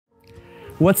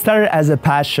What started as a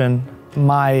passion,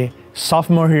 my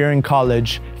sophomore year in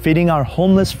college, feeding our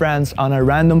homeless friends on a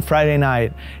random Friday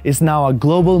night, is now a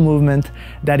global movement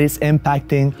that is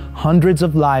impacting hundreds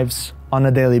of lives on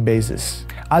a daily basis.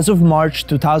 As of March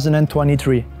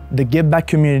 2023, the Give Back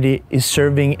community is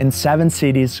serving in 7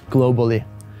 cities globally,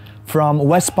 from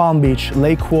West Palm Beach,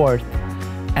 Lake Worth,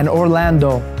 and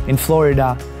Orlando in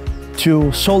Florida,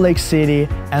 to Salt Lake City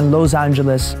and Los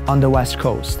Angeles on the West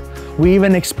Coast. We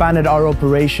even expanded our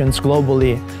operations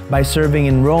globally by serving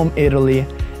in Rome, Italy,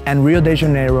 and Rio de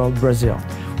Janeiro, Brazil.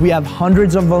 We have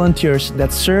hundreds of volunteers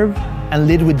that serve and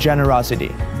lead with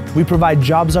generosity. We provide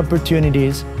jobs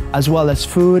opportunities as well as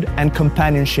food and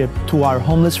companionship to our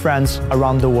homeless friends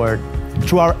around the world.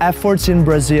 Through our efforts in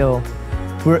Brazil,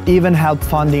 we're even helped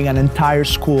funding an entire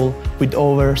school with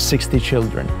over 60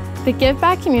 children. The Give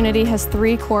Back community has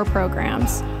 3 core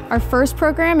programs. Our first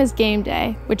program is Game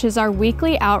Day, which is our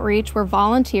weekly outreach where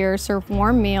volunteers serve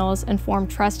warm meals and form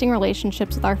trusting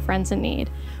relationships with our friends in need.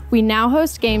 We now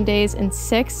host game days in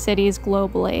 6 cities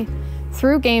globally.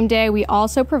 Through Game Day, we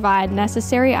also provide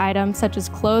necessary items such as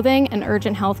clothing and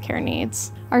urgent healthcare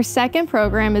needs. Our second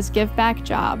program is Give Back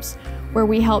Jobs, where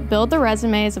we help build the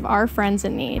resumes of our friends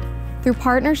in need. Through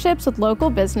partnerships with local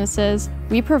businesses,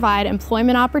 we provide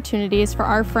employment opportunities for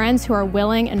our friends who are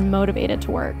willing and motivated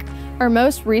to work. Our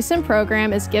most recent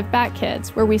program is Give Back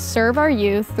Kids, where we serve our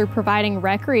youth through providing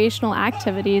recreational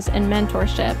activities and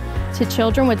mentorship to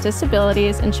children with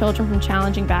disabilities and children from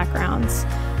challenging backgrounds.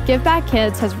 Give Back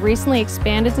Kids has recently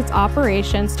expanded its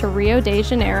operations to Rio de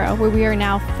Janeiro, where we are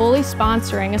now fully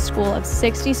sponsoring a school of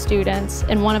 60 students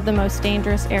in one of the most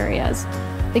dangerous areas.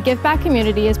 The Give Back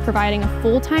community is providing a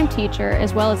full-time teacher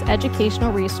as well as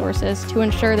educational resources to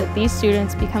ensure that these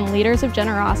students become leaders of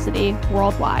generosity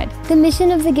worldwide. The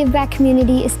mission of the Give Back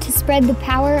community is to spread the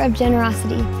power of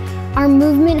generosity. Our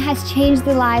movement has changed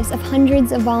the lives of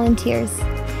hundreds of volunteers.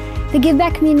 The Give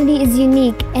Back community is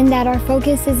unique in that our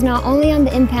focus is not only on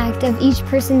the impact of each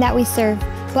person that we serve,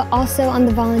 but also on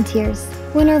the volunteers.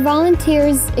 When our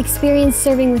volunteers experience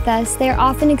serving with us, they are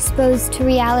often exposed to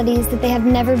realities that they have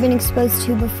never been exposed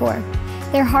to before.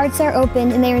 Their hearts are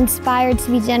open and they are inspired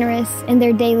to be generous in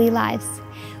their daily lives.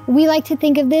 We like to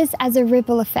think of this as a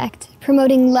ripple effect,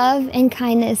 promoting love and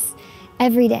kindness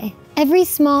every day. Every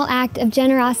small act of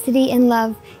generosity and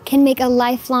love can make a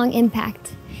lifelong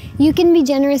impact. You can be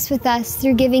generous with us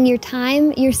through giving your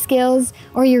time, your skills,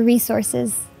 or your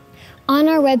resources. On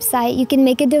our website, you can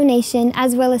make a donation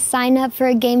as well as sign up for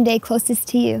a game day closest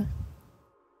to you.